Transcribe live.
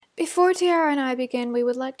Before Tiara and I begin, we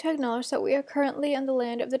would like to acknowledge that we are currently on the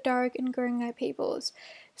land of the Darug and Gurungai peoples.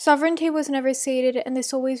 Sovereignty was never ceded, and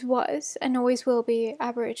this always was, and always will be,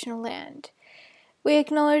 Aboriginal land. We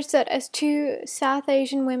acknowledge that as two South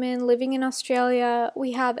Asian women living in Australia,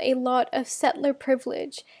 we have a lot of settler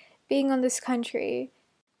privilege being on this country,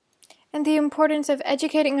 and the importance of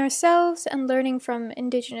educating ourselves and learning from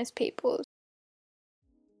Indigenous peoples.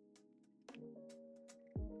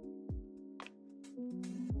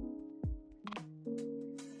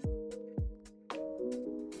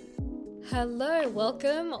 Hello,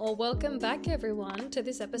 welcome back everyone to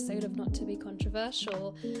this episode of Not to Be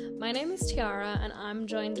Controversial. My name is Tiara and I'm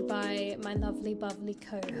joined by my lovely bubbly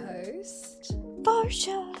co-host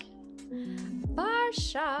Varsha!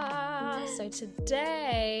 So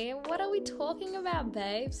today, what are we talking about,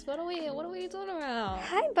 babes? What are we talking about?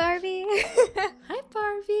 Hi, Barbie! Hi,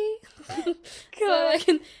 Barbie!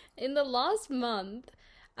 So in the last month,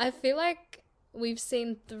 I feel like we've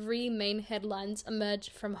seen three main headlines emerge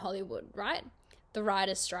from Hollywood, right? The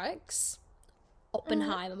writer's strikes,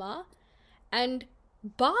 Oppenheimer, and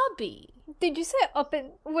Barbie. Did you say what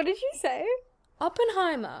did you say?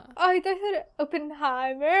 Oppenheimer. Oh, I thought you said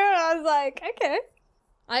Oppenheimer. I was like, okay.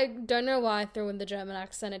 I don't know why I threw in the German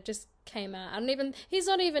accent. It just came out. He's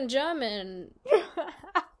not even German.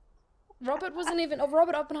 Robert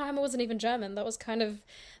Oppenheimer wasn't even German. That was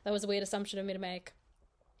a weird assumption of me to make.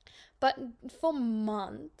 But for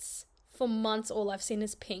months, all I've seen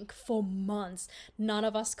is pink. For months, none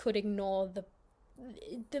of us could ignore the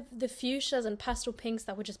fuchsias and pastel pinks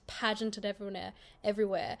that were just pageanted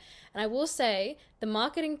everywhere. And I will say, the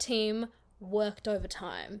marketing team worked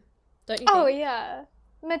overtime. Don't you think? Oh, yeah.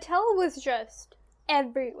 Mattel was just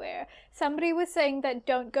everywhere. Somebody was saying that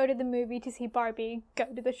don't go to the movie to see Barbie, go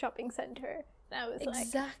to the shopping center. And I was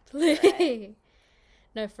exactly. Like... Right.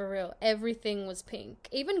 No, for real. Everything was pink.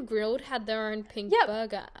 Even Grilled had their own pink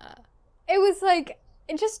burger. It was like,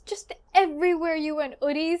 just everywhere you went,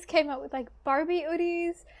 Oodies came out with like Barbie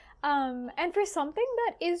Oodies. And for something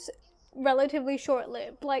that is relatively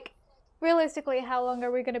short-lived, like, realistically, how long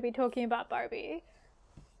are we going to be talking about Barbie?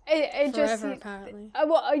 It Forever, just, apparently.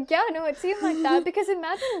 It seemed like that, because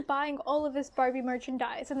imagine buying all of this Barbie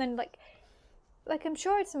merchandise and then like I'm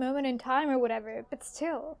sure it's a moment in time or whatever, but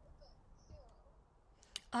still.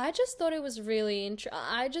 I just thought it was really interesting.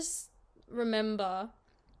 I just remember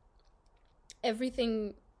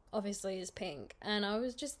everything obviously is pink. And I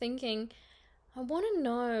was just thinking, I want to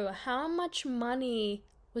know how much money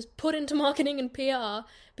was put into marketing and PR,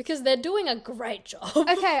 because they're doing a great job.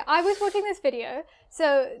 Okay, I was watching this video.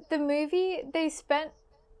 So the movie, they spent,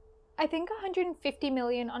 I think, 150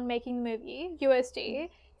 million on making the movie, USD.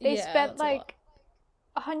 They spent like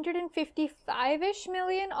 155-ish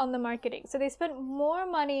million on the marketing. So they spent more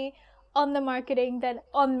money on the marketing than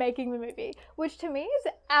on making the movie, which to me is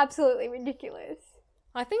absolutely ridiculous.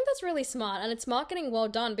 I think that's really smart, and it's marketing well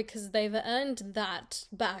done, because they've earned that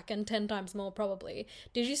back and 10 times more probably.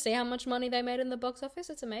 Did you see how much money they made in the box office?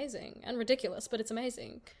 It's amazing and ridiculous, but it's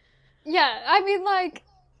amazing. Yeah, I mean, like,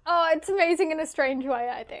 it's amazing in a strange way,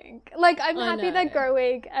 I think. Like, I'm happy that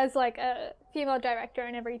Gerwig, as like a female director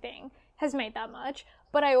and everything, has made that much.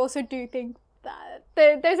 But I also do think that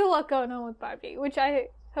there's a lot going on with Barbie, which I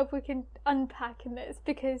hope we can unpack in this,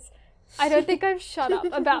 because I don't think I've shut up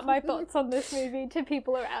about my thoughts on this movie to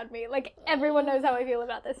people around me. Like, everyone knows how I feel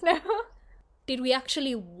about this now. Did we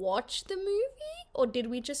actually watch the movie, or did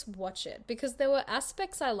we just watch it? Because there were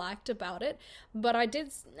aspects I liked about it, but I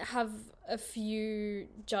did have a few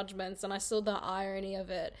judgments, and I saw the irony of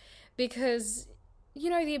it. Because, you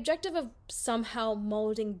know, the objective of somehow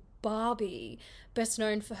molding Barbie, best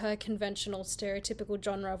known for her conventional stereotypical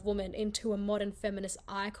genre of woman, into a modern feminist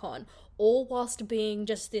icon, all whilst being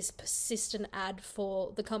just this persistent ad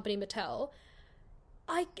for the company Mattel.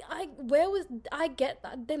 I get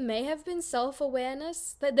that there may have been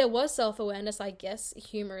self-awareness, that there was self-awareness, I guess,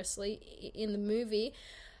 humorously in the movie,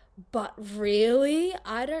 but really,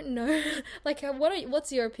 I don't know. Like,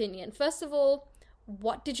 what's your opinion? First of all,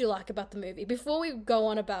 what did you like about the movie? Before we go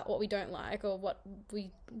on about what we don't like or what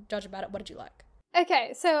we judge about it, what did you like?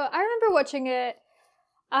 Okay, so I remember watching it,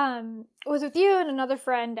 was with you and another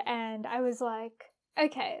friend, and I was like,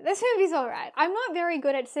 okay, this movie's alright. I'm not very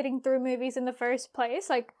good at sitting through movies in the first place.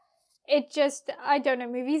 Like, I don't know,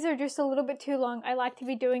 movies are just a little bit too long. I like to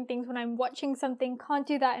be doing things when I'm watching something, can't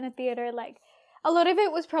do that in a theater. Like, a lot of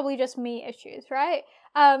it was probably just me issues, right?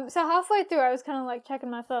 So halfway through, I was kind of like checking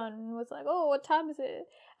my phone and was like, oh, what time is it?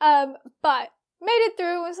 But made it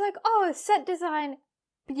through, was like, oh, set design,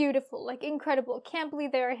 beautiful, like incredible. Can't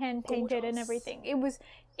believe they were hand painted and everything. It was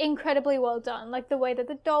incredibly well done. Like the way that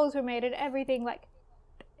the dolls were made and everything, like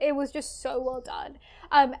it was just so well done.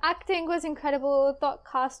 Acting was incredible. Thought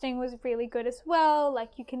casting was really good as well.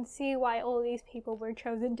 Like, you can see why all these people were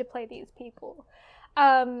chosen to play these people.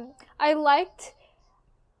 I liked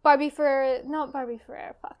America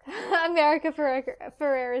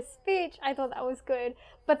Ferrera's speech. I thought that was good.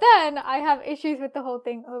 But then I have issues with the whole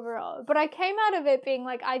thing overall. But I came out of it being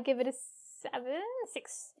like, I'd give it a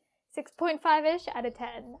 6.5-ish out of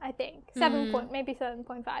 10, I think.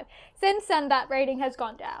 7.5. Since then, that rating has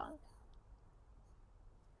gone down.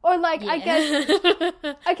 Or like, yeah. I guess,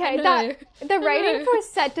 okay, the rating for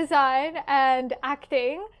set design and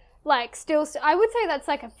acting, like, still, I would say that's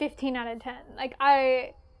like a 15 out of 10. Like,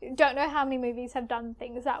 I don't know how many movies have done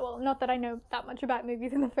things that well. Not that I know that much about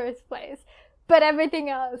movies in the first place. But everything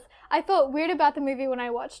else, I felt weird about the movie when I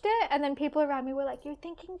watched it, and then people around me were like, you're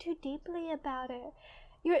thinking too deeply about it.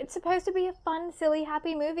 It's supposed to be a fun, silly,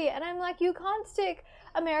 happy movie. And I'm like, you can't stick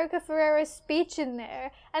America Ferrera's speech in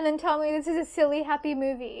there and then tell me this is a silly, happy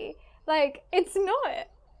movie. Like, it's not.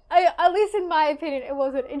 At least in my opinion, it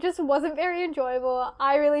wasn't. It just wasn't very enjoyable.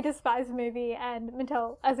 I really despise the movie and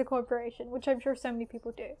Mattel as a corporation, which I'm sure so many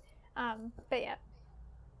people do. But yeah.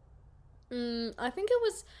 I think it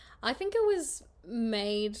was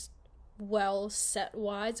made well set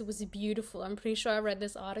wise. It was beautiful. I'm pretty sure I read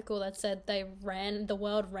this article that said the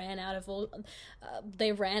world ran out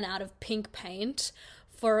of pink paint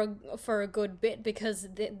for a good bit because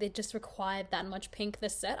they just required that much pink, the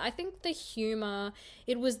set. I think the humor,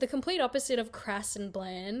 it was the complete opposite of crass and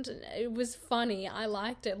bland. It was funny. I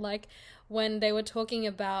liked it. Like when they were talking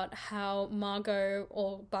about how Margot,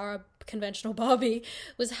 or conventional Barbie,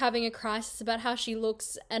 was having a crisis about how she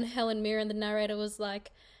looks, and Helen Mirren, the narrator, was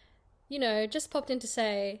like, you know, just popped in to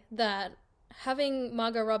say that having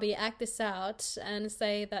Margot Robbie act this out and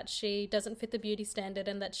say that she doesn't fit the beauty standard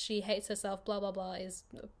and that she hates herself, blah, blah, blah, is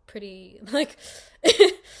pretty, like,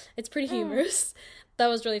 it's pretty humorous. That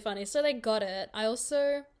was really funny. So they got it. I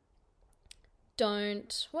also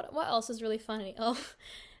don't... What else is really funny? Oh,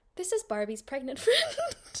 this is Barbie's pregnant friend.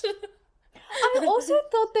 I also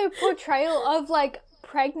thought the portrayal of, like,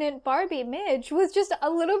 pregnant Barbie, Midge, was just a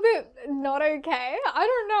little bit not okay. I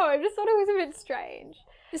don't know. I just thought it was a bit strange.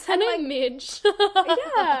 Is her name Midge?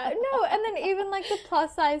 Yeah, no, and then even, like, the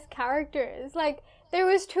plus-size characters. Like, there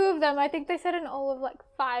was 2 of them. I think they said in all of, like,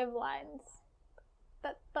 5 lines.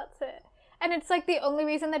 That's it. And it's, like, the only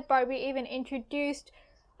reason that Barbie even introduced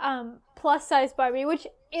plus-size Barbie, which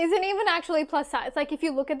isn't even actually plus-size. Like, if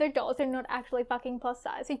you look at their dolls, they're not actually fucking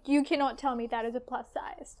plus-size. Like, you cannot tell me that is a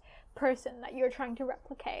plus-size person that you're trying to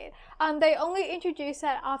replicate. They only introduced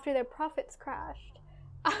that after their profits crashed.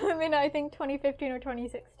 I think 2015 or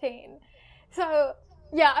 2016. So,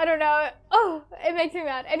 yeah, I don't know. Oh, it makes me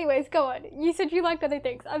mad. Anyways, go on. You said you liked other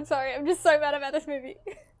things. I'm sorry. I'm just so mad about this movie.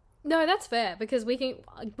 No, that's fair, because we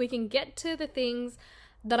can get to the things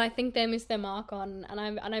that I think they missed their mark on,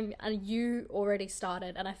 and you already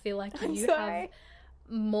started, and I feel like you have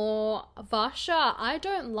more. Varsha, I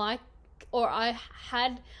don't like, or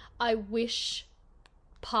I wish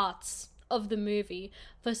parts of the movie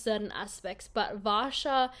for certain aspects, but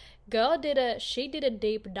Varsha, she did a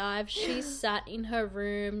deep dive. She sat in her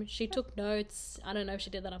room, she took notes. I don't know if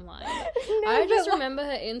she did that, I'm lying. No, I just remember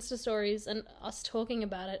her Insta stories and us talking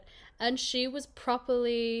about it, and she was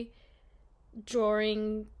properly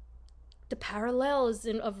drawing the parallels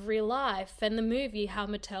of real life and the movie, how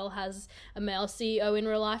Mattel has a male CEO in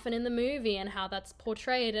real life and in the movie, and how that's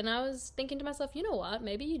portrayed. And I was thinking to myself, you know what,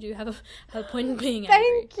 maybe you do have a point in being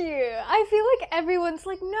angry. Thank you. I feel like everyone's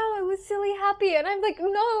like, no, it was silly happy, and I'm like,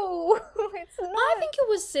 no, it's not. I think it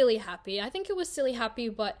was silly happy,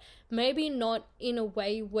 but maybe not in a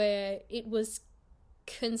way where it was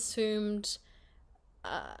consumed,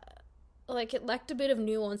 like it lacked a bit of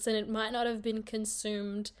nuance, and it might not have been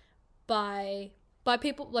consumed by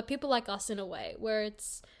people like us, in a way where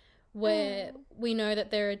we know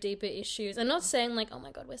that there are deeper issues. I'm not saying like, oh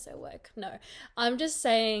my god, we're so woke. No, I'm just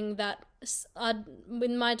saying that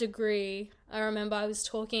in my degree, I remember I was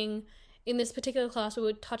talking in this particular class,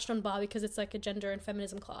 we touched on Barbie because it's like a gender and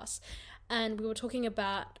feminism class, and we were talking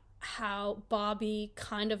about how Barbie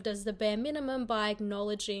kind of does the bare minimum by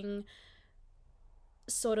acknowledging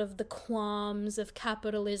sort of the qualms of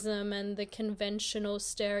capitalism and the conventional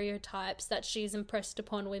stereotypes that she's impressed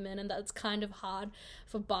upon women, and that's kind of hard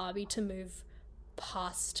for Barbie to move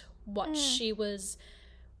past what she was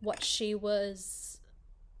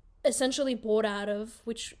essentially brought out of,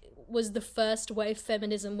 which was the first wave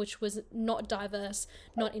feminism, which was not diverse,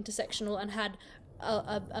 not intersectional, and had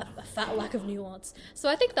a fat lack of nuance. So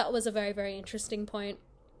I think that was a very, very interesting point.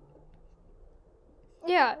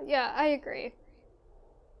 Yeah, I agree.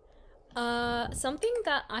 Something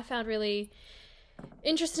that I found really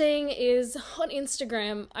interesting is on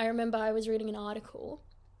Instagram. I remember I was reading an article,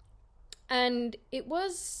 and there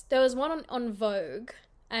was one on Vogue,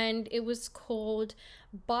 and it was called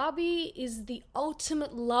 "Barbie is the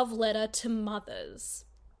ultimate love letter to mothers."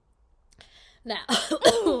 Now,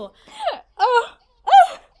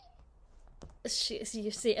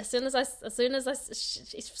 you see, as soon as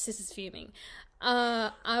sis is fuming.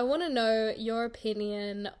 I want to know your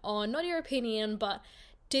opinion on, not your opinion, but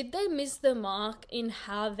did they miss the mark in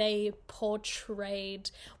how they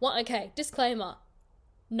portrayed? Well, okay, disclaimer.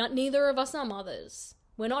 Neither of us are mothers.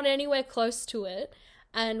 We're not anywhere close to it,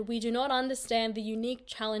 and we do not understand the unique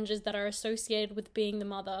challenges that are associated with being the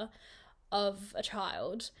mother of a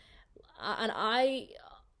child.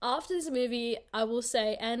 After this movie, I will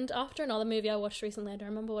say, and after another movie I watched recently, I don't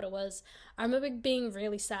remember what it was, I remember being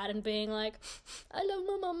really sad and being like, I love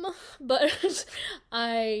my mama. But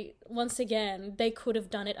once again, they could have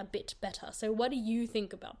done it a bit better. So what do you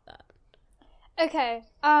think about that? Okay,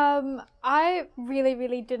 I really,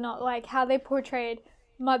 really did not like how they portrayed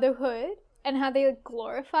motherhood and how they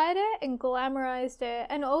glorified it and glamorized it,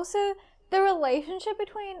 and also the relationship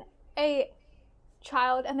between a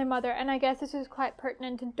child and their mother, and I guess this is quite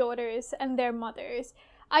pertinent to daughters and their mothers.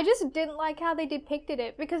 I just didn't like how they depicted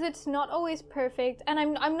it, because it's not always perfect, and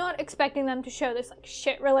I'm not expecting them to show this like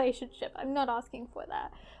shit relationship. I'm not asking for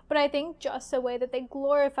that. But I think just the way that they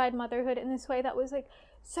glorified motherhood in this way that was like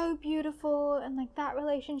so beautiful, and like that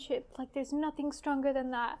relationship, like there's nothing stronger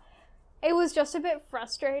than that. It was just a bit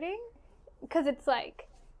frustrating, because it's like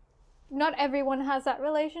not everyone has that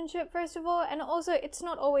relationship, first of all, and also it's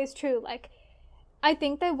not always true. Like, I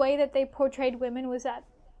think the way that they portrayed women was that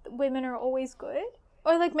women are always good.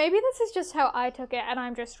 Or, like, maybe this is just how I took it and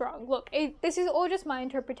I'm just wrong. Look, this is all just my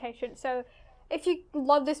interpretation. So, if you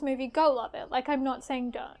love this movie, go love it. Like, I'm not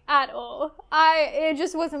saying don't at all. It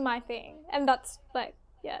just wasn't my thing. And that's, like,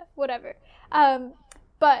 yeah, whatever.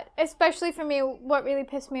 But, especially for me, what really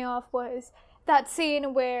pissed me off was that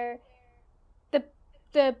scene where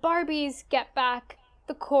the Barbies get back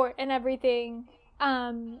the court and everything,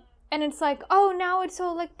 and it's like, oh, now it's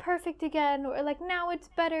all, like, perfect again, or, like, now it's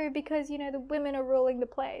better because, you know, the women are ruling the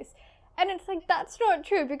place. And it's like, that's not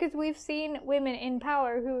true, because we've seen women in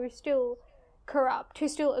power who are still corrupt, who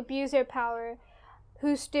still abuse their power,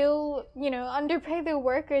 who still, you know, underpay their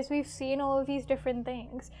workers. We've seen all of these different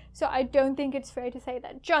things. So I don't think it's fair to say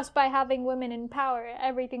that just by having women in power,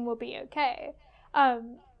 everything will be okay.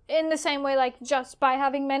 In the same way, like, just by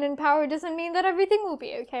having men in power doesn't mean that everything will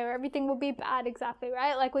be okay or everything will be bad, exactly,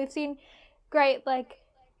 right? Like, we've seen great, like,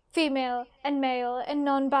 female and male and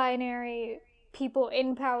non-binary people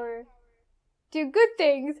in power do good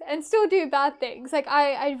things and still do bad things. Like,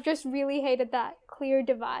 I just really hated that clear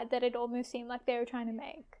divide that it almost seemed like they were trying to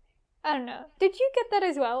make. I don't know. Did you get that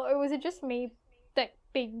as well, or was it just me, like,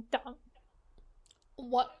 being dumb?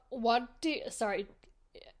 What do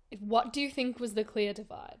you think was the clear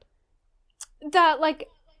divide? That, like,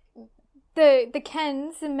 the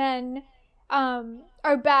Kens, the men,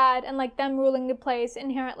 are bad, and, like, them ruling the place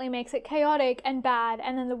inherently makes it chaotic and bad,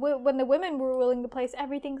 and then when the women were ruling the place,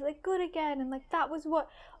 everything's, like, good again, and, like, that was what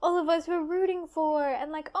all of us were rooting for,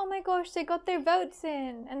 and, like, oh my gosh, they got their votes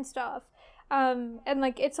in, and stuff. And,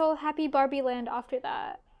 like, it's all happy Barbie land after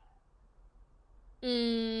that.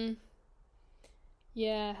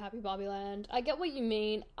 Yeah, happy Barbie land. I get what you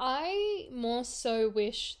mean. I more so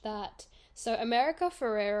wish that... So, America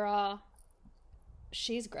Ferrera,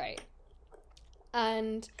 she's great.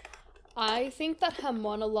 And I think that her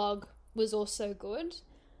monologue was also good.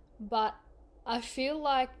 But I feel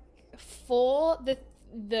like for the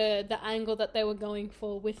angle that they were going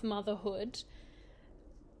for with motherhood,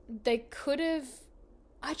 they could have...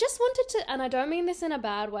 I just wanted to... And I don't mean this in a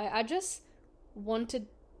bad way. I just wanted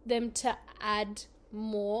them to add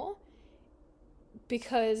more,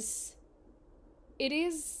 because it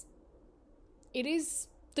is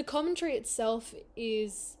the commentary itself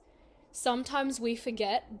is sometimes we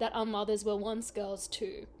forget that our mothers were once girls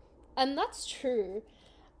too, and that's true.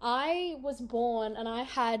 I was born and I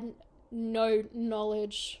had no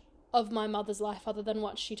knowledge of my mother's life other than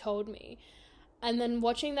what she told me, and then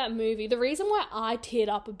watching that movie, the reason why I teared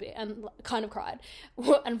up a bit and kind of cried,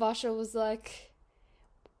 and Varsha was like,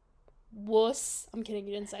 wuss. I'm kidding,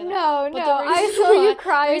 you didn't say that. No, I saw you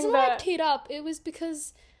crying. The reason why I teared up, it was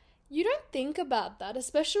because you don't think about that,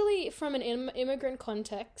 especially from an immigrant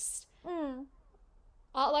context.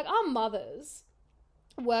 Like, our mothers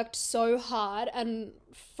worked so hard, and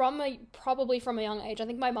probably from a young age. I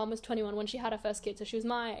think my mum was 21 when she had her first kid, so she was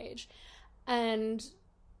my age. And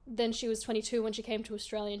then she was 22 when she came to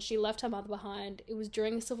Australia, and she left her mother behind. It was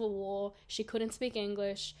during the Civil War. She couldn't speak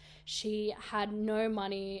English. She had no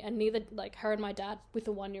money, and neither, like, her and my dad with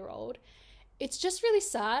a 1-year-old. It's just really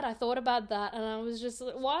sad. I thought about that, and I was just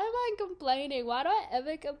like, why am I complaining? Why do I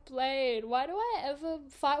ever complain? Why do I ever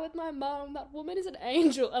fight with my mom? That woman is an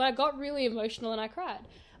angel. And I got really emotional, and I cried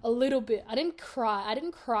a little bit. I didn't cry.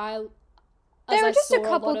 There were just a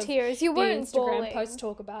couple tears. You weren't Instagram bawling. posts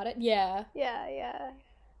talk about it. Yeah. Yeah.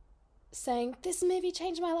 Saying, this movie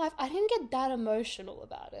changed my life. I didn't get that emotional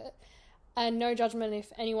about it. And no judgment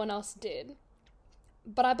if anyone else did.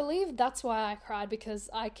 But I believe that's why I cried, because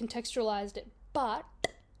I contextualized it. But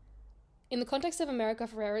in the context of America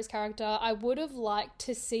Ferrera's character, I would have liked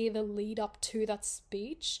to see the lead up to that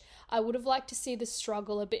speech. I would have liked to see the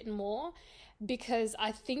struggle a bit more, because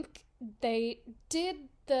I think they did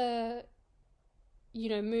the,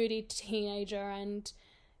 moody teenager and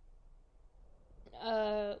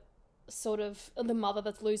sort of the mother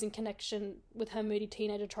that's losing connection with her moody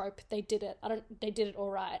teenager trope. They did it. They did it all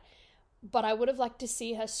right. But I would have liked to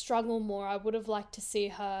see her struggle more. I would have liked to see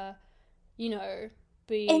her,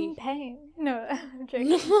 be in pain. No, I'm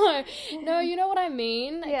joking. No, you know what I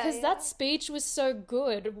mean? Because Yeah. that speech was so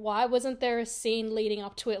good. Why wasn't there a scene leading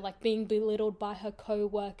up to it, like being belittled by her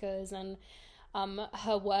co-workers and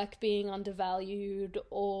her work being undervalued,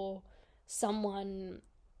 or someone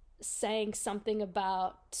saying something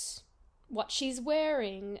about what she's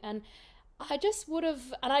wearing? And I just would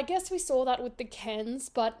have, and I guess we saw that with the Kens,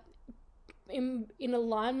 but in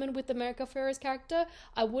alignment with America Ferrera's character,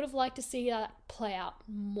 I would have liked to see that play out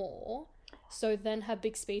more. So then her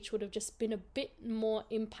big speech would have just been a bit more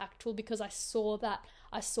impactful, because I saw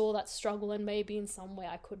that struggle, and maybe in some way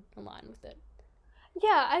I could align with it.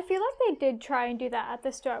 Yeah, I feel like they did try and do that at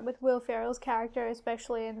the start with Will Ferrell's character,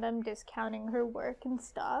 especially, and them discounting her work and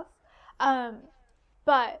stuff.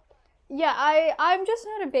 But yeah, I'm just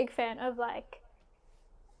not a big fan of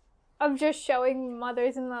just showing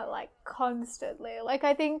mothers in that, constantly.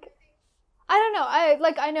 I think, I don't know,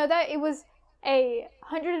 I know that it was a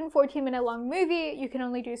 114-minute long movie. You can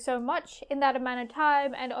only do so much in that amount of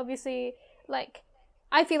time, and obviously,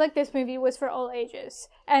 I feel like this movie was for all ages.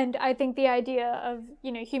 And I think the idea of,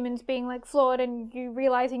 humans being, flawed, and you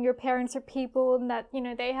realizing your parents are people, and that,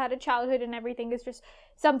 they had a childhood and everything, is just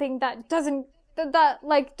something that doesn't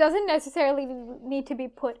necessarily need to be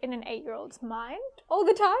put in an 8-year-old's mind all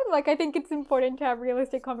the time. I think it's important to have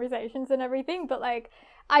realistic conversations and everything, but,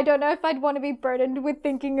 I don't know if I'd want to be burdened with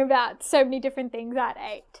thinking about so many different things at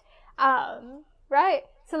 8. Right?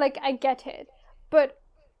 So, I get it. But,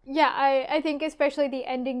 yeah, I think especially the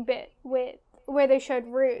ending bit where they showed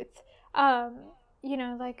Ruth, letting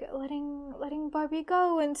Barbie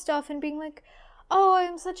go and stuff, and being like, oh,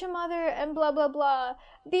 I'm such a mother, and blah, blah, blah.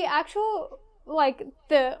 The actual,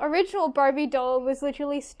 the original Barbie doll was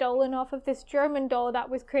literally stolen off of this German doll that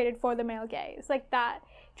was created for the male gaze. That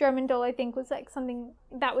German doll, I think, was, something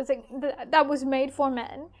that was, that was made for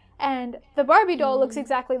men. And the Barbie doll looks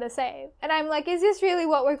exactly the same. And I'm like, is this really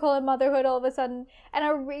what we're calling motherhood all of a sudden? And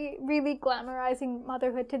are we really glamorizing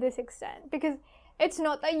motherhood to this extent? Because it's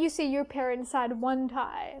not that you see your parents' side one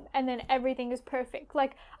time and then everything is perfect.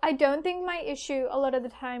 I don't think my issue a lot of the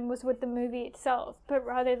time was with the movie itself, but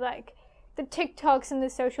rather, the TikToks and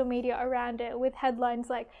the social media around it, with headlines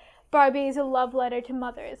like, Barbie is a love letter to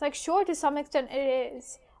mothers. Sure, to some extent it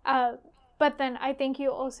is. But then I think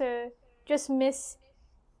you also just miss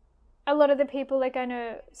a lot of the people. I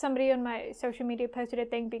know somebody on my social media posted a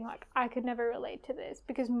thing being like, I could never relate to this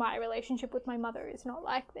because my relationship with my mother is not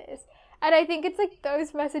like this. And I think it's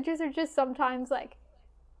those messages are just sometimes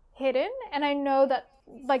hidden. And I know that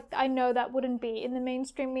wouldn't be in the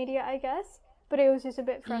mainstream media, I guess. But it was just a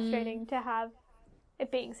bit frustrating to have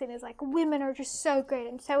it being seen as women are just so great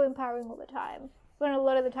and so empowering all the time, when a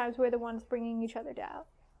lot of the times we're the ones bringing each other down.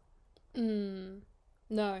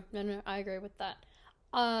 No, I agree with that.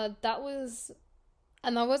 That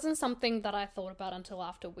wasn't something that I thought about until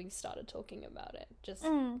after we started talking about it, just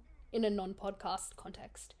in a non-podcast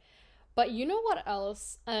context. But you know what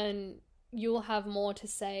else? And you'll have more to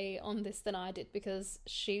say on this than I did, because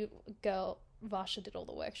Varsha did all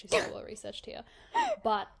the work. She did all the research here.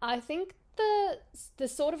 But I think the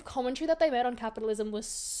sort of commentary that they made on capitalism was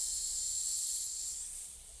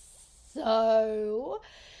so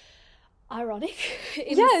ironic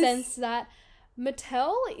in the sense that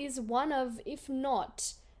Mattel is one of, if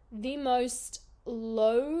not the most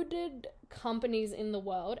loaded companies in the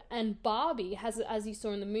world, and Barbie has, as you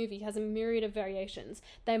saw in the movie, has a myriad of variations.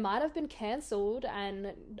 They might have been cancelled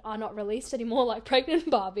and are not released anymore, like Pregnant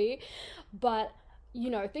Barbie, but you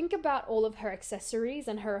know, think about all of her accessories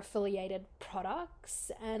and her affiliated products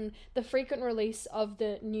and the frequent release of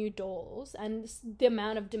the new dolls and the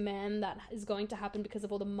amount of demand that is going to happen because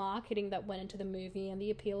of all the marketing that went into the movie and the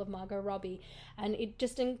appeal of Margot Robbie. And it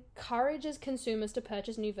just encourages consumers to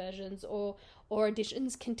purchase new versions or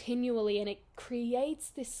editions continually, and it creates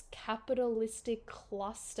this capitalistic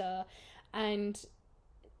cluster. And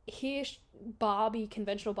here Barbie,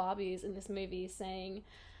 conventional Barbies in this movie, saying,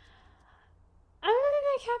 I'm not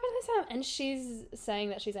capitalism, and she's saying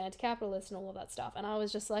that she's anti-capitalist and all of that stuff, and I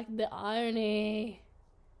was just like, the irony.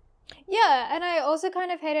 Yeah, and I also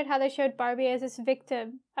kind of hated how they showed Barbie as this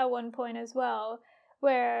victim at one point as well,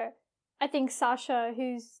 where I think Sasha,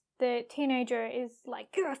 who's the teenager, is like,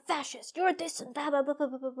 you're a fascist, you're this and that, blah, blah, blah,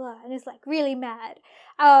 blah, blah, blah, and is like really mad.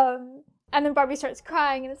 And then Barbie starts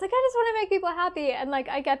crying, and it's like, I just want to make people happy. And like,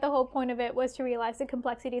 I get the whole point of it was to realize the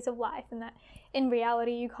complexities of life, and that in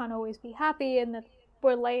reality you can't always be happy, and that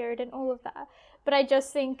we're layered and all of that. But I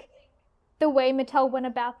just think the way Mattel went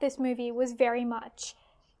about this movie was very much,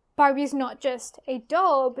 Barbie's not just a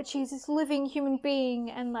doll, but she's this living human being,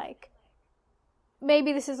 and like,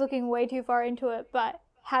 maybe this is looking way too far into it, but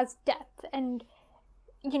has depth, and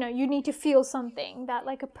you know, you need to feel something, that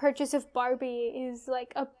like a purchase of Barbie is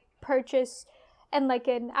like a purchase and like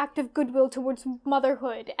an act of goodwill towards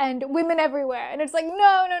motherhood and women everywhere, and it's like,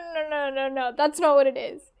 no, that's not what it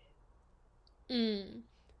is.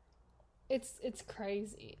 It's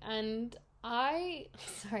crazy. And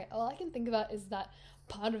all I can think about is that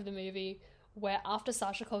part of the movie where after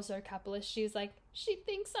Sasha calls her a capitalist, she's like, she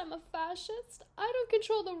thinks I'm a fascist, I don't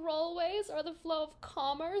control the rollways or the flow of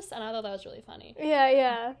commerce, and I thought that was really funny.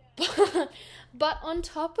 Yeah. But on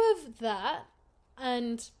top of that,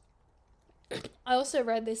 and I also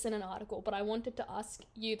read this in an article, but I wanted to ask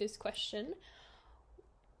you this question,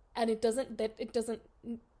 and it doesn't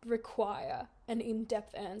require an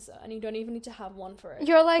in-depth answer, and you don't even need to have one for it.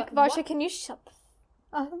 You're like, Varsha, can you shut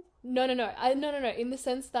the No. In the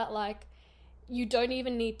sense that, like, you don't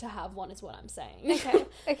even need to have one, is what I'm saying.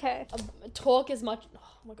 Okay. Talk as much. Oh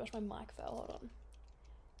my gosh, my mic fell. Hold on.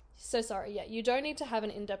 So sorry. Yeah, you don't need to have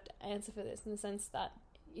an in-depth answer for this, in the sense that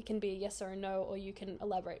it can be a yes or a no, or you can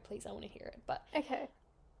elaborate, please. I want to hear it. But okay.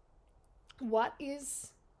 What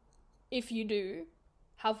is, if you do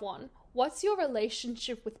have one, what's your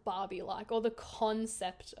relationship with Barbie like, or the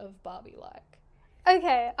concept of Barbie like?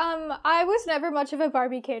 Okay, I was never much of a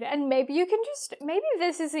Barbie kid, and maybe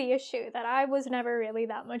this is the issue, that I was never really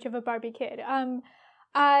that much of a Barbie kid.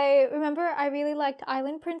 I remember I really liked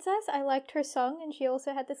Island Princess. I liked her song, and she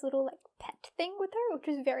also had this little, like, pet thing with her, which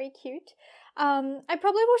was very cute. I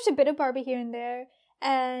probably watched a bit of Barbie here and there,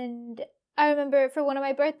 and I remember for one of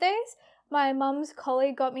my birthdays, my mom's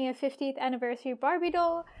colleague got me a 50th anniversary Barbie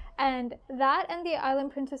doll, and that and the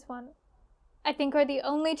Island Princess one, I think, are the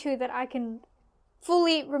only two that I can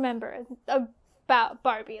fully remember about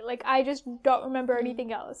Barbie. Like, I just don't remember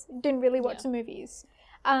anything else. Didn't really watch the movies.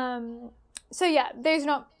 So yeah, there's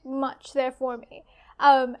not much there for me.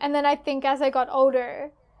 And then I think as I got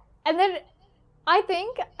older, and then I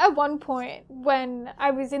think at one point when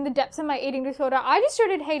I was in the depths of my eating disorder, I just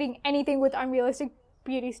started hating anything with unrealistic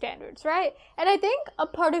beauty standards, right? And I think a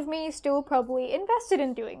part of me is still probably invested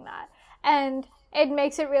in doing that. And it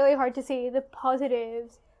makes it really hard to see the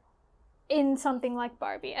positives in something like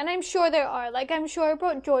Barbie. And I'm sure there are. Like, I'm sure it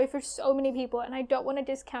brought joy for so many people, and I don't want to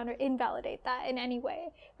discount or invalidate that in any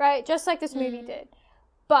way, right? Just like this movie did.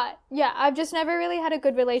 But yeah, I've just never really had a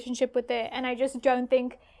good relationship with it, and I just don't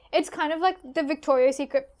think it's kind of like the Victoria's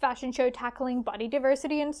Secret fashion show tackling body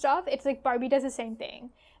diversity and stuff. It's like Barbie does the same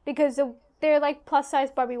thing, because they're like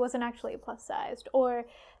plus-size Barbie wasn't actually plus-sized, or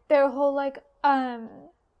their whole like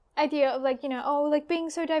idea of like, you know, oh, like being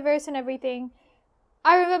so diverse and everything.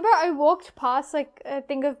 I remember I walked past like a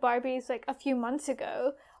thing of Barbies like a few months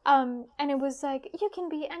ago, and it was like, you can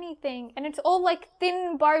be anything, and it's all like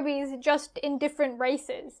thin Barbies just in different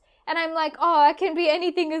races, and I'm like, oh, I can be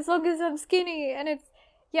anything as long as I'm skinny, and it's,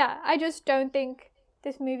 yeah, I just don't think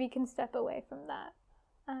this movie can step away from that.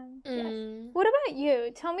 Yes. What about you?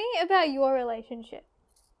 Tell me about your relationship.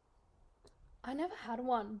 I never had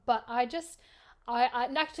one, but I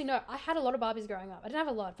actually, no, I had a lot of Barbies growing up. I didn't have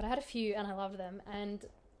a lot, but I had a few, and I loved them. And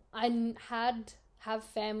I have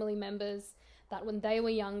family members that when they were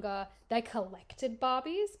younger, they collected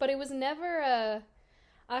Barbies, but it was never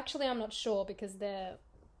actually, I'm not sure, because they're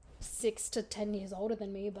 6 to 10 years older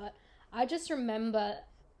than me, but I just remember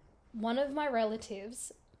one of my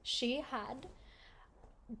relatives, she had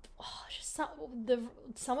just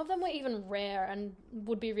some of them were even rare and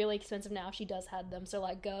would be really expensive now if she does have them. So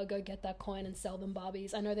like, go get that coin and sell them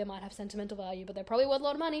Barbies. I know they might have sentimental value, but they're probably worth a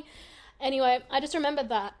lot of money. Anyway, I just remember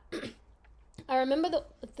that. I remember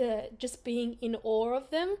the just being in awe of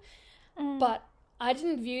them, but I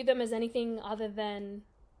didn't view them as anything other than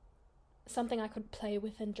something I could play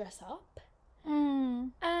with and dress up.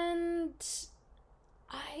 And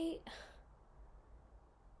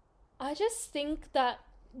I just think that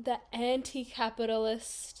the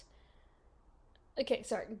anti-capitalist... Okay,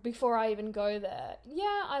 sorry, before I even go there.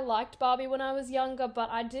 Yeah, I liked Barbie when I was younger, but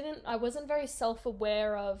I wasn't very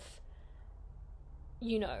self-aware of,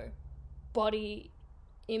 you know, body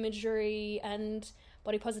imagery and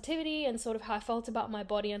body positivity and sort of how I felt about my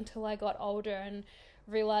body until I got older and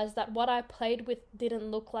realized that what I played with didn't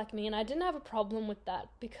look like me, and I didn't have a problem with that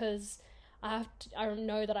because I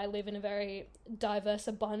know that I live in a very diverse,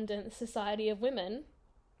 abundant society of women,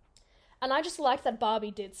 and I just liked that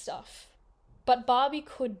Barbie did stuff, but Barbie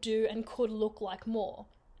could do and could look like more,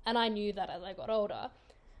 and I knew that as I got older.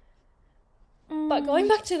 But going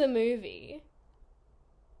back to the movie,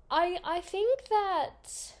 I think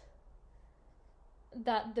that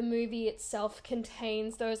the movie itself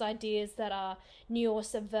contains those ideas that are new or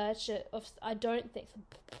subversive of... I don't think...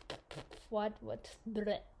 What?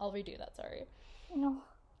 I'll redo that, sorry. No,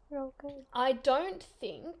 you're okay. I don't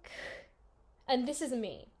think... And this is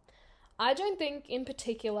me. I don't think in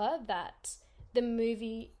particular that the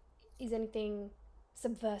movie is anything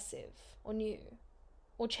subversive or new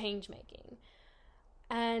or change-making.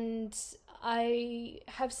 And I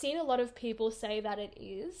have seen a lot of people say that it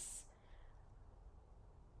is.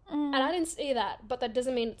 And I didn't see that, but that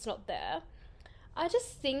doesn't mean it's not there. I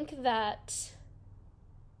just think that...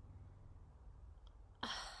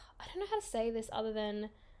 I don't know how to say this other than...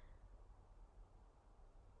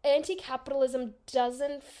 Anti-capitalism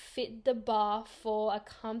doesn't fit the bar for a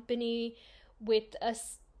company with an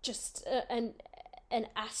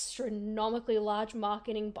astronomically large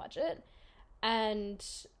marketing budget and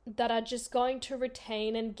that are just going to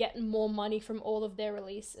retain and get more money from all of their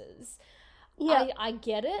releases. Yeah. I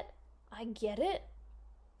get it,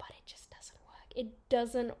 but it just doesn't work. It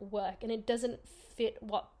doesn't work, and it doesn't fit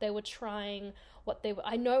what they were trying,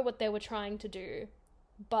 I know what they were trying to do,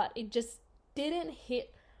 but it just didn't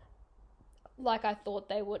hit like I thought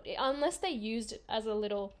they would, unless they used it as a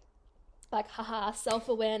little, like, haha,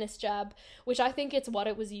 self-awareness jab, which I think it's what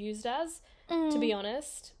it was used as, to be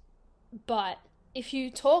honest. But if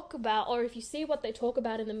you talk about, or if you see what they talk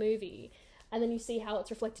about in the movie, and then you see how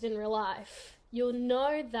it's reflected in real life, you'll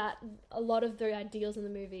know that a lot of the ideals in the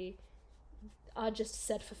movie are just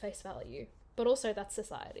said for face value. But also, that's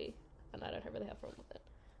society, and I don't really have a problem with it.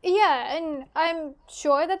 Yeah, and I'm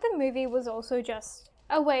sure that the movie was also just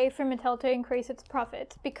a way for Mattel to increase its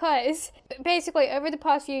profits, because basically over the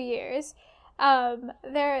past few years,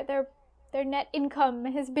 their net income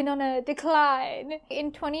has been on a decline.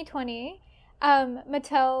 In 2020,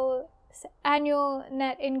 Mattel's annual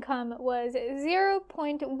net income was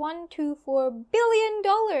 $0.124 billion,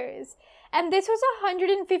 and this was a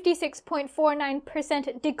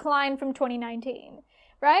 156.49% decline from 2019,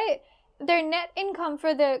 right? Their net income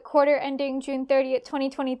for the quarter ending June 30th,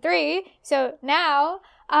 2023, so now,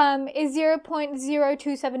 is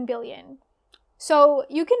 $0.027 billion. So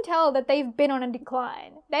you can tell that they've been on a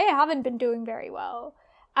decline. They haven't been doing very well.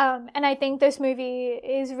 And I think this movie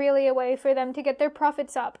is really a way for them to get their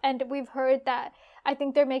profits up. And we've heard that I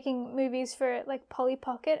think they're making movies for, like, Polly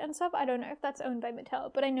Pocket and stuff. I don't know if that's owned by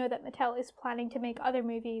Mattel, but I know that Mattel is planning to make other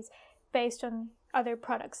movies based on other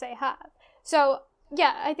products they have. So,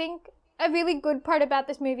 yeah, I think a really good part about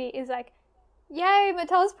this movie is, like, yay,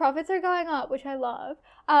 Mattel's profits are going up, which I love.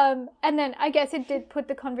 And then I guess it did put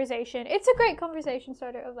the conversation, it's a great conversation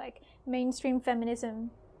starter of, like, mainstream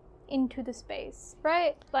feminism into the space,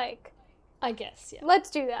 right? Like, I guess, yeah.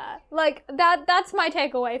 Let's do that. Like, that's my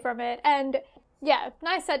takeaway from it. And yeah,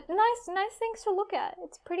 nice things to look at.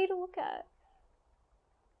 It's pretty to look at.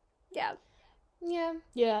 Yeah.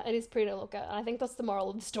 Yeah, it is pretty to look at. I think that's the moral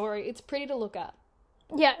of the story. It's pretty to look at.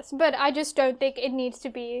 Yes, but I just don't think it needs to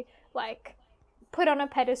be, like, put on a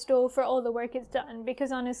pedestal for all the work it's done,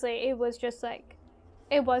 because honestly, it was just, like,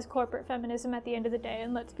 it was corporate feminism at the end of the day,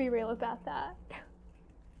 and let's be real about that.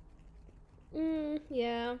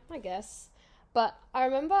 Yeah, I guess. But I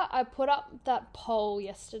remember I put up that poll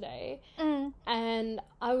yesterday, and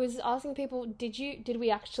I was asking people, did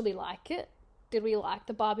we actually like it? Did we like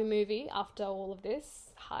the Barbie movie after all of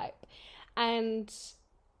this hype? And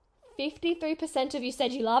 53% of you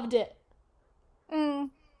said you loved it.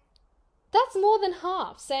 That's more than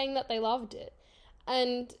half saying that they loved it.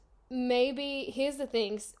 And maybe, here's the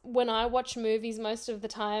things, when I watch movies most of the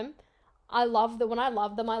time, when I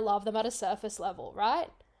love them at a surface level, right?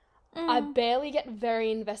 I barely get very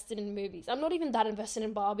invested in movies. I'm not even that invested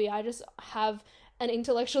in Barbie. I just have an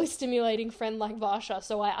intellectually stimulating friend like Varsha,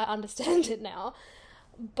 so I understand it now.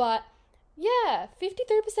 But yeah,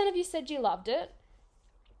 53% of you said you loved it.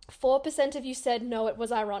 4% of you said no, it was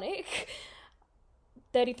ironic.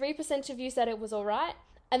 33% of you said it was alright.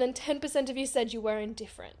 And then 10% of you said you were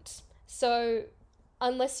indifferent. So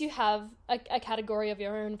unless you have a category of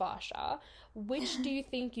your own, Varsha, which do you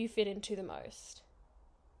think you fit into the most?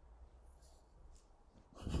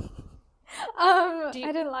 I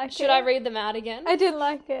didn't like it. Should I read them out again? I didn't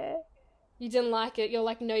like it. You didn't like it? You're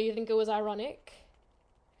like, no, you think it was ironic?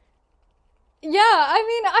 Yeah, I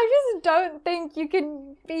mean, I just don't think you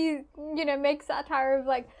can be, make satire of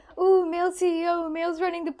like, ooh, male CEO, male's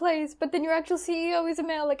running the place, but then your actual CEO is a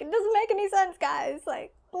male. Like, it doesn't make any sense, guys.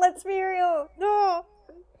 Like, let's be real. No.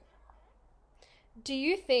 Do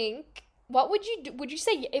you think, what would you do? Would you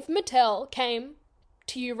say if Mattel came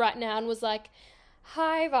to you right now and was like,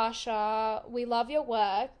 hi, Varsha, we love your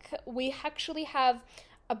work. We actually have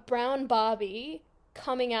a brown Barbie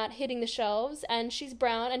coming out, hitting the shelves, and she's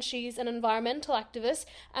brown and she's an environmental activist,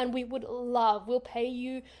 and we'll pay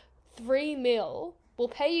you 3 mil. We'll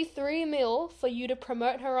pay you 3 mil for you to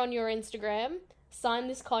promote her on your Instagram. Sign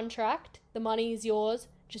this contract. The money is yours.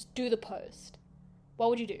 Just do the post. What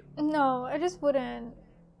would you do? No, I just wouldn't.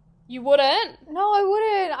 You wouldn't? No, I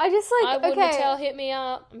wouldn't. I just I wouldn't. okay. Mattel, hit me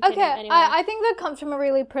up. Okay, anyway. I think that comes from a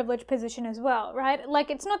really privileged position as well, right? Like,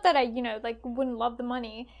 it's not that I, wouldn't love the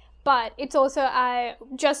money, but it's also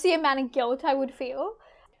just the amount of guilt I would feel.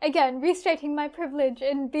 Again, restating my privilege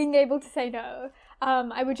and being able to say no,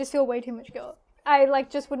 I would just feel way too much guilt. I,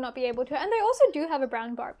 just would not be able to. And they also do have a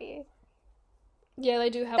brown Barbie. Yeah, they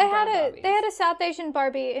do have a brown Barbie. They had a South Asian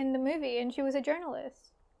Barbie in the movie, and she was a journalist.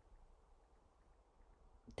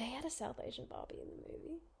 They had a South Asian Barbie in the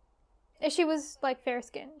movie? She was,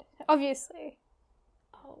 fair-skinned, obviously.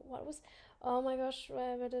 Oh my gosh.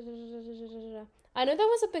 I know there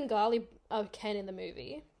was a Bengali Ken in the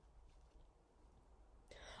movie.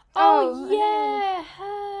 Oh yeah,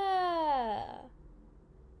 her.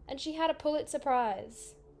 And she had a Pulitzer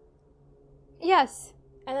Prize. Yes.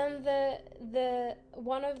 And then the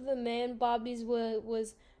one of the man Barbies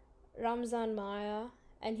was Ramzan Maya,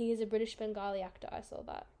 and he is a British Bengali actor. I saw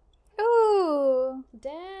that. Ooh.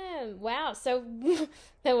 Damn. Wow. So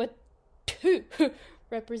there were 2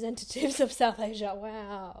 representatives of South Asia.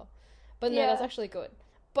 Wow. But no, that's actually good.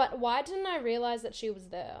 But why didn't I realize that she was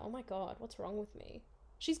there? Oh my god, what's wrong with me?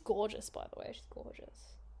 She's gorgeous, by the way. She's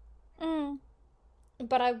gorgeous.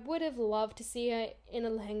 But I would have loved to see her in a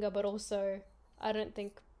lehenga, but also I don't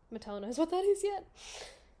think Mattel knows what that is yet.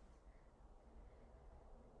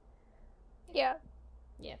 Yeah.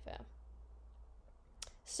 Yeah, fair.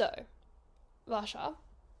 So, Varsha,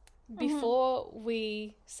 before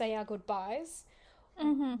we say our goodbyes,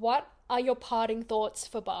 what are your parting thoughts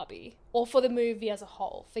for Barbie? Or for the movie as a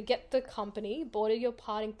whole? Forget the company, but what are your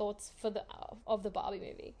parting thoughts for of the Barbie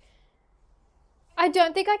movie? I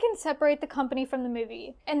don't think I can separate the company from the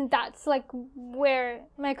movie. And that's, where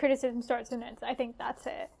my criticism starts and ends. I think that's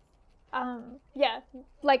it.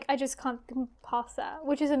 I just can't pass that,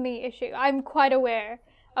 which is a me issue. I'm quite aware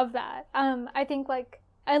of that. I think,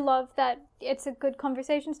 I love that it's a good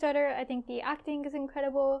conversation starter. I think the acting is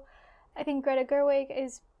incredible. I think Greta Gerwig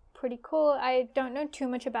is pretty cool. I don't know too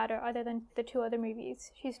much about her other than the 2 other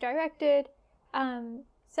movies she's directed.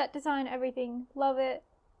 Set design, everything, love it.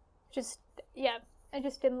 I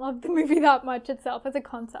just didn't love the movie that much itself as a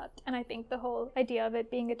concept. And I think the whole idea of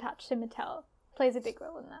it being attached to Mattel plays a big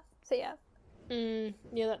role in that. So, yeah.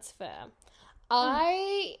 Yeah, that's fair.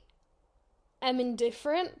 I am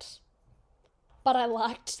indifferent, but I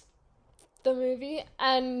liked the movie,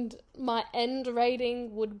 and my end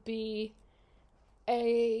rating would be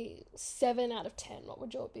a 7 out of 10. What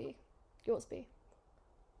would yours be?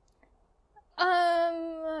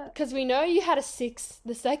 Because we know you had a 6.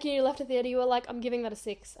 The second you left the theatre, you were like, I'm giving that a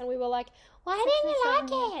 6. And we were like, why didn't you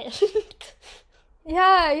like it?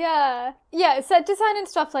 Yeah, set design and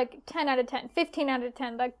stuff, 10 out of 10, 15 out of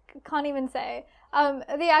 10, can't even say.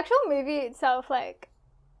 The actual movie itself,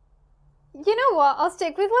 you know what, I'll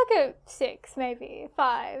stick with, a 6, maybe,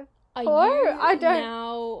 5. Are 4? you I don't...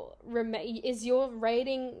 now, is your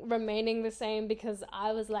rating remaining the same? Because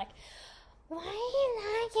I was like, why do you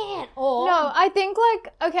like it? Or... No, I think,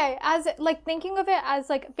 okay, as, thinking of it as,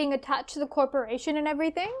 being attached to the corporation and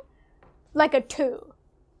everything, a 2.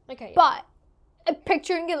 Okay. But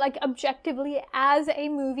picturing it, objectively as a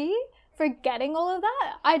movie, forgetting all of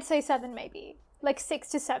that, I'd say 7 maybe. like 6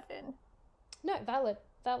 to 7. No, valid.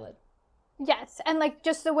 Yes, and like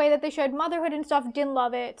just the way that they showed motherhood and stuff, didn't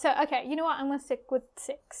love it. So okay, you know what? I'm gonna stick with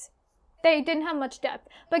 6. They didn't have much depth,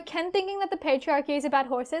 but Ken thinking that the patriarchy is about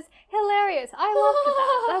horses, hilarious. I loved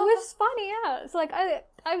that. That was funny. Yeah, it's like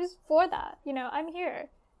I was for that. You know, I'm here.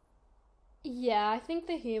 Yeah, I think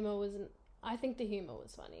the humor was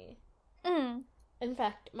funny. In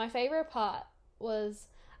fact, my favorite part was,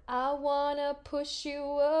 I wanna push you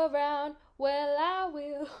around. Well, I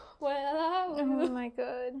will. Oh my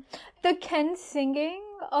god. The Ken singing.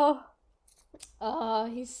 Oh.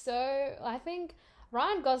 He's so. I think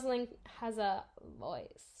Ryan Gosling has a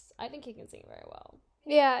voice. I think he can sing very well.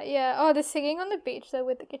 Yeah. Oh, the singing on the beach though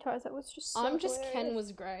with the guitars, that was just so hilarious. Ken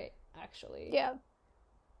was great, actually. Yeah.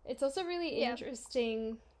 It's also really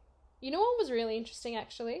interesting. You know what was really interesting,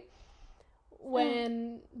 actually?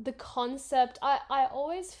 When the concept, I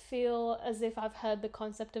always feel as if I've heard the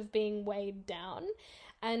concept of being weighed down,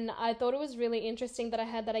 and I thought it was really interesting that I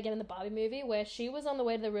heard that again in the Barbie movie, where she was on the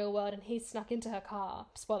way to the real world and he snuck into her car.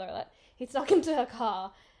 Spoiler alert. He snuck into her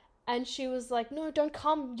car and she was like, no, don't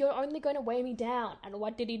come, you're only going to weigh me down. And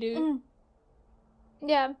what did he do?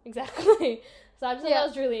 Yeah. Exactly. So I just thought that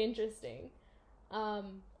was really interesting.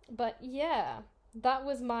 But yeah, that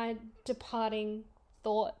was my departing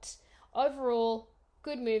thought. Overall,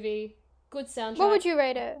 good movie, good soundtrack. What would you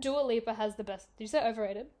rate it? Dua Lipa has the best. Did you say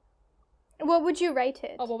overrated? What would you rate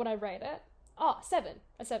it? Oh, what would I rate it? Oh, 7.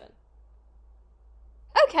 A 7.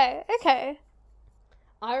 Okay.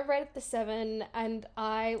 I rated the 7, and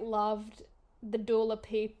I loved the Dua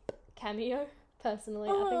Peep cameo, personally.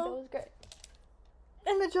 I think that was great.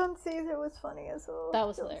 And the John Caesar was funny as well. That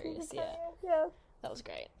was hilarious, yeah. That was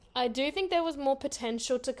great. I do think there was more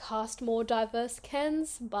potential to cast more diverse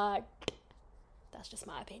Kens, but that's just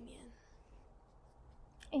my opinion.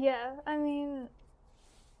 Yeah, I mean...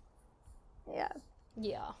 Yeah.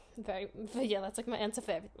 Yeah, that's like my answer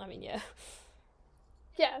for everything. I mean, yeah.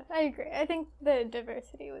 Yeah, I agree. I think the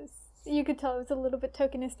diversity was... You could tell it was a little bit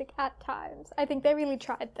tokenistic at times. I think they really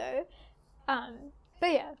tried, though.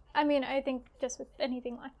 But yeah, I mean, I think just with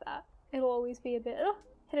anything like that, it'll always be a bit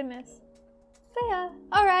hit and miss. So yeah.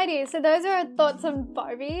 Alrighty, so those are our thoughts on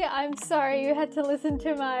Barbie. I'm sorry you had to listen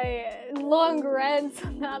to my long rants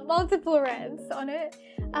on that, multiple rants on it.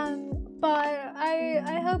 But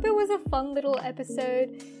I hope it was a fun little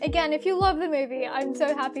episode. Again, if you love the movie, I'm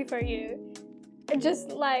so happy for you.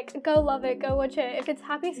 Just like, go love it, go watch it. If it's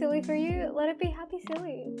happy silly for you, let it be happy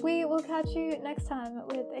silly. We will catch you next time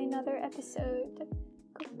with another episode.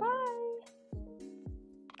 Goodbye.